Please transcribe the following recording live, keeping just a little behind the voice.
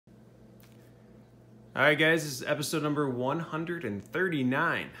All right, guys, this is episode number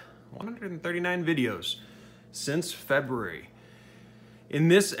 139. 139 videos since February. In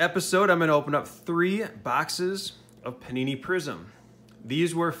this episode, I'm going to open up 3 boxes of Panini Prizm.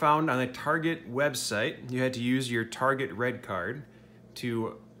 These were found on the Target website. You had to use your Target red card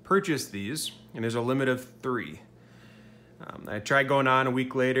to purchase these, and there's a limit of 3. I tried going on a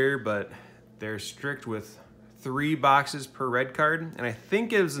week later, but they're strict with 3 boxes per red card, and I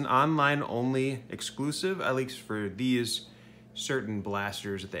think it was an online only exclusive, at least for these certain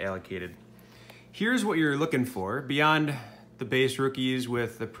blasters that they allocated. Here's what you're looking for beyond the base rookies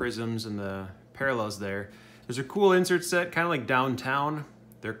with the prisms and the parallels there. There's a cool insert set, kind of like Downtown.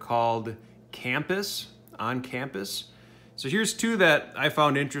 They're called Campus, On Campus. So here's 2 that I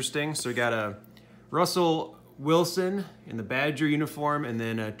found interesting. So we got a Russell Wilson in the Badger uniform, and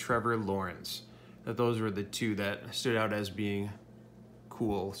then a Trevor Lawrence. Those were the 2 that stood out as being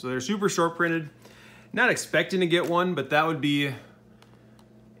cool. So they're super short printed. Not expecting to get one, but that would be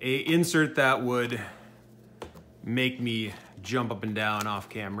a insert that would make me jump up and down off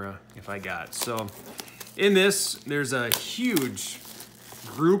camera if I got. So in this, there's a huge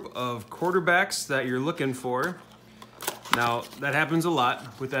group of quarterbacks that you're looking for. Now, that happens a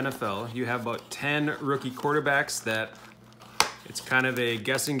lot with NFL. You have about 10 rookie quarterbacks that it's kind of a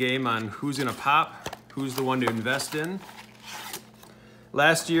guessing game on who's gonna pop, who's the one to invest in.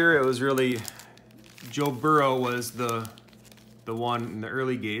 Last year, it was really Joe Burrow was the one in the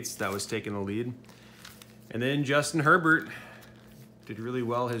early gates that was taking the lead. And then Justin Herbert did really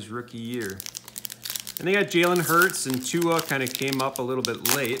well his rookie year. And they got Jalen Hurts, and Tua kind of came up a little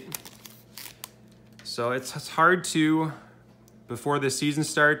bit late. So it's hard to, before the season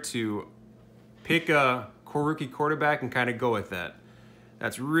starts, to pick a rookie quarterback and kind of go with that.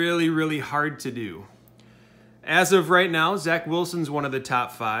 That's really, really hard to do. As of right now, Zach Wilson's one of the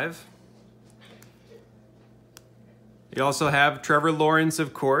top 5. You also have Trevor Lawrence,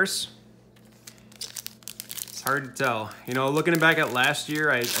 of course. It's hard to tell. You know, looking back at last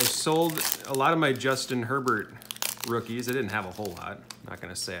year, I sold a lot of my Justin Herbert rookies. I didn't have a whole lot. I'm not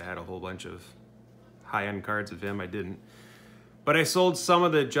going to say I had a whole bunch of high-end cards of him. I didn't. But I sold some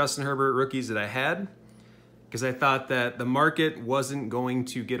of the Justin Herbert rookies that I had, because I thought that the market wasn't going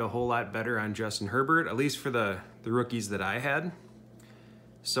to get a whole lot better on Justin Herbert, at least for the rookies that I had.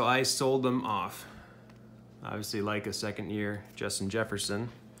 So I sold them off. Obviously, like a second year Justin Jefferson.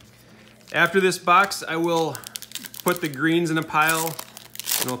 After this box, I will put the greens in a pile,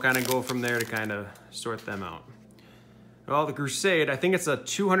 and we'll kind of go from there to kind of sort them out. Well, the Crusade, I think it's a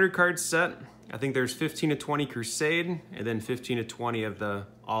 200 card set. I think there's 15 to 20 Crusade, and then 15 to 20 of the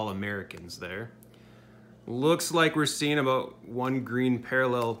All-Americans there. Looks like we're seeing about 1 green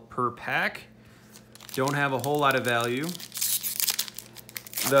parallel per pack. Don't have a whole lot of value.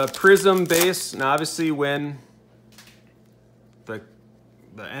 The Prizm base, now obviously when the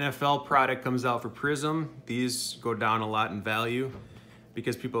NFL product comes out for Prizm, these go down a lot in value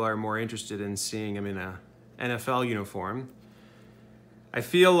because people are more interested in seeing them in a NFL uniform. I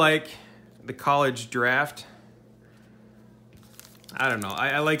feel like the college draft, I don't know.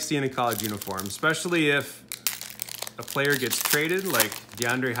 I like seeing a college uniform, especially if a player gets traded, like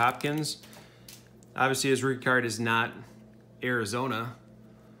DeAndre Hopkins. Obviously, his rookie card is not Arizona,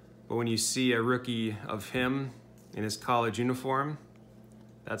 but when you see a rookie of him in his college uniform,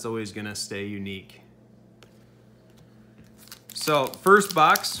 that's always going to stay unique. So, first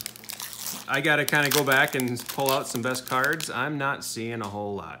box, I got to kind of go back and pull out some best cards. I'm not seeing a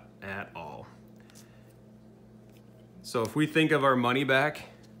whole lot at all. So if we think of our money back,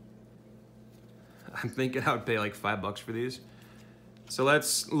 I'm thinking I would pay like $5 for these. So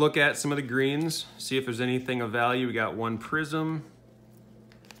let's look at some of the greens, see if there's anything of value. We got 1 Prizm,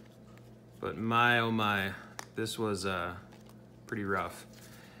 but my, oh my, this was pretty rough.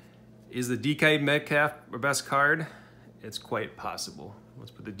 Is the DK Metcalf our best card? It's quite possible.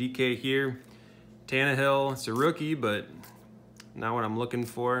 Let's put the DK here. Tannehill, it's a rookie, but not what I'm looking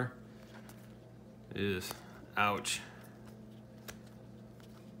for. Ouch.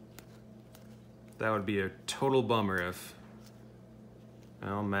 That would be a total bummer if,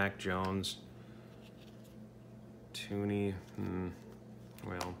 well, Mac Jones, Tooney,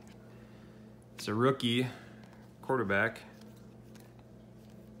 well, it's a rookie quarterback.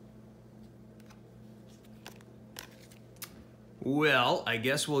 Well, I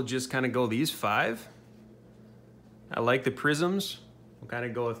guess we'll just kind of go these 5. I like the Prizms. We'll kind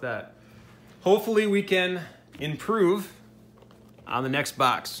of go with that. Hopefully we can improve on the next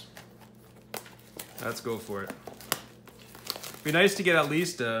box. Let's go for it. It'd be nice to get at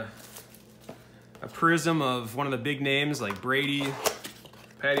least a Prizm of one of the big names like Brady,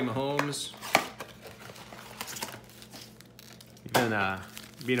 Patty Mahomes. Been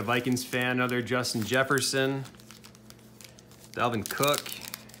being a Vikings fan, another Justin Jefferson, Dalvin Cook.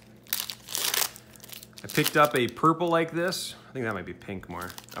 I picked up a purple like this. I think that might be pink more.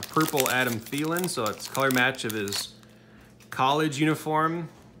 A purple Adam Thielen, so it's color match of his college uniform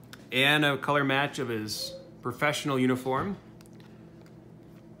and a color match of his professional uniform.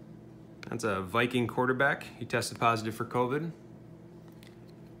 That's a Viking quarterback. He tested positive for COVID.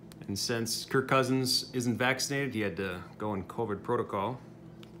 And since Kirk Cousins isn't vaccinated, he had to go in COVID protocol.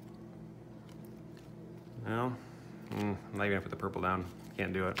 Well, I'm not even gonna put the purple down.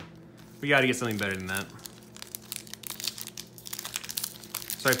 Can't do it. We gotta get something better than that.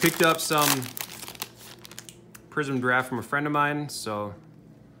 So I picked up some Prizm draft from a friend of mine, so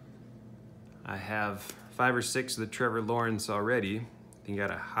I have 5 or 6 of the Trevor Lawrence already. I think I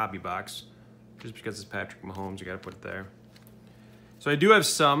got a hobby box. Just because it's Patrick Mahomes, you gotta put it there. So I do have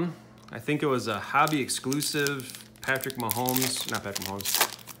some. I think it was a hobby exclusive Patrick Mahomes, not Patrick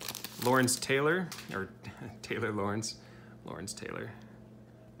Mahomes, Lawrence Taylor, or Taylor Lawrence, Lawrence Taylor.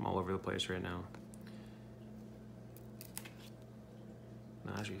 I'm all over the place right now.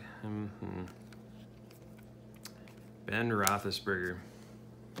 Najee, Ben Roethlisberger.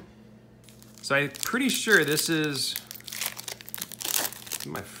 So I'm pretty sure this is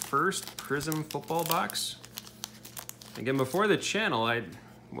my first Prizm football box. Again, before the channel, I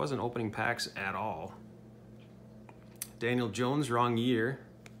wasn't opening packs at all. Daniel Jones, wrong year.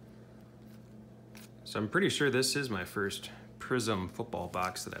 So I'm pretty sure this is my first Prizm football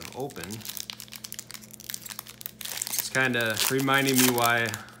box that I've opened. It's kind of reminding me why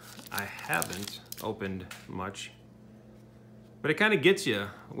I haven't opened much. But it kind of gets you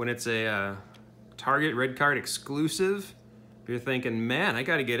when it's a Target red card exclusive. You're thinking, man, I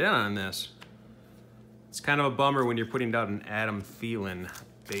got to get in on this. It's kind of a bummer when you're putting down an Adam Thielen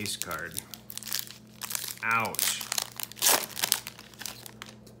base card. Ouch.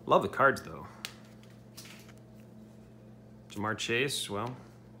 Love the cards, though. Jamar Chase, well,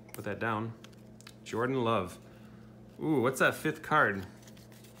 put that down. Jordan Love. Ooh, what's that 5th card?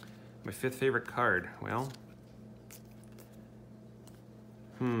 My 5th favorite card. Well,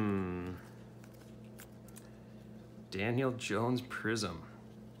 Daniel Jones Prizm.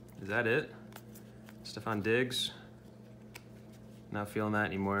 Is that it? Stephon Diggs. Not feeling that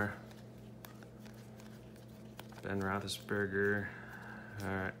anymore. Ben Roethlisberger. All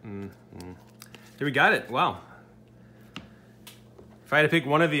right. Here we got it. Wow. If I had to pick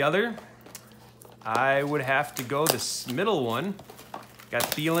one or the other, I would have to go this middle one. Got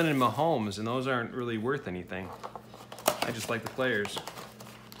Thielen and Mahomes, and those aren't really worth anything. I just like the players.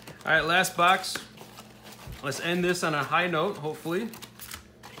 All right, last box. Let's end this on a high note, hopefully.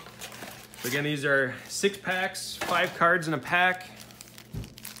 So again, these are 6 packs, 5 cards in a pack.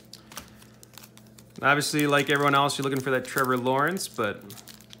 Obviously, like everyone else, you're looking for that Trevor Lawrence, but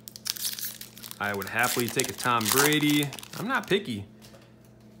I would happily take a Tom Brady. I'm not picky.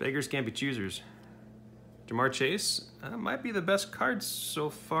 Beggars can't be choosers. Jamar Chase, that might be the best card so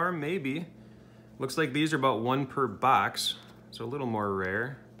far, maybe. Looks like these are about 1 per box, so a little more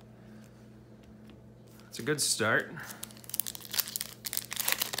rare. It's a good start.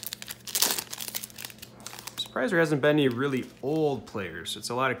 I'm surprised there hasn't been any really old players. It's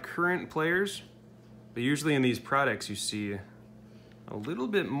a lot of current players, but usually in these products you see a little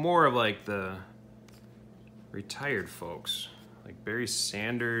bit more of like the retired folks, like Barry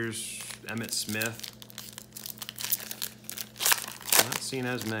Sanders, Emmitt Smith. Not seeing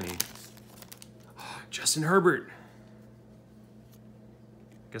as many. Oh, Justin Herbert.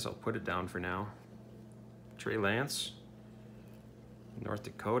 Guess I'll put it down for now. Trey Lance, North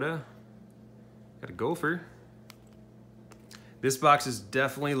Dakota, got a Gopher. This box is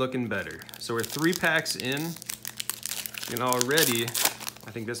definitely looking better. So we're 3 packs in, and already, I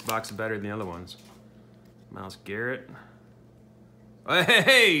think this box is better than the other ones. Myles Garrett. Oh,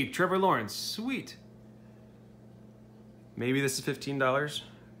 hey, Trevor Lawrence, sweet. Maybe this is $15,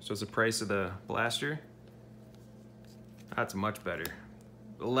 so it's the price of the blaster. That's much better.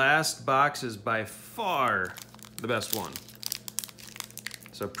 The last box is by far the best one.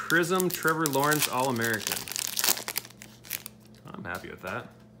 So Prizm Trevor Lawrence All-American. I'm happy with that.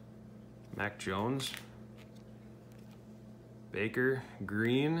 Mac Jones. Baker,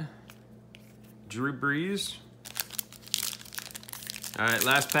 Green, Drew Brees. All right,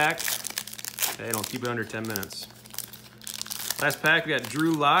 last pack. Hey, don't keep it under 10 minutes. Last pack, we got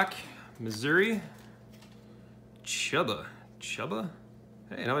Drew Lock, Missouri. Chuba.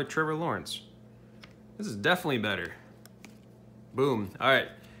 Hey, another Trevor Lawrence. This is definitely better. Boom. All right,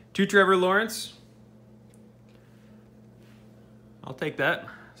 2 Trevor Lawrence. I'll take that.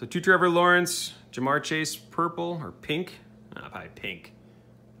 So 2 Trevor Lawrence, Jamar Chase purple or pink. Probably pink.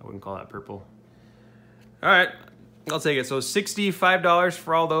 I wouldn't call that purple. All right, I'll take it. So $65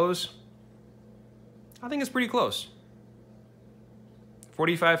 for all those. I think it's pretty close.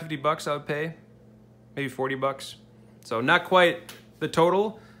 45, 50 bucks I would pay. Maybe 40 bucks. So not quite the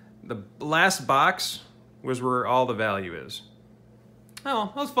total. The last box was where all the value is.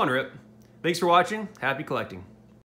 Oh, that was fun, Rip. Thanks for watching. Happy collecting.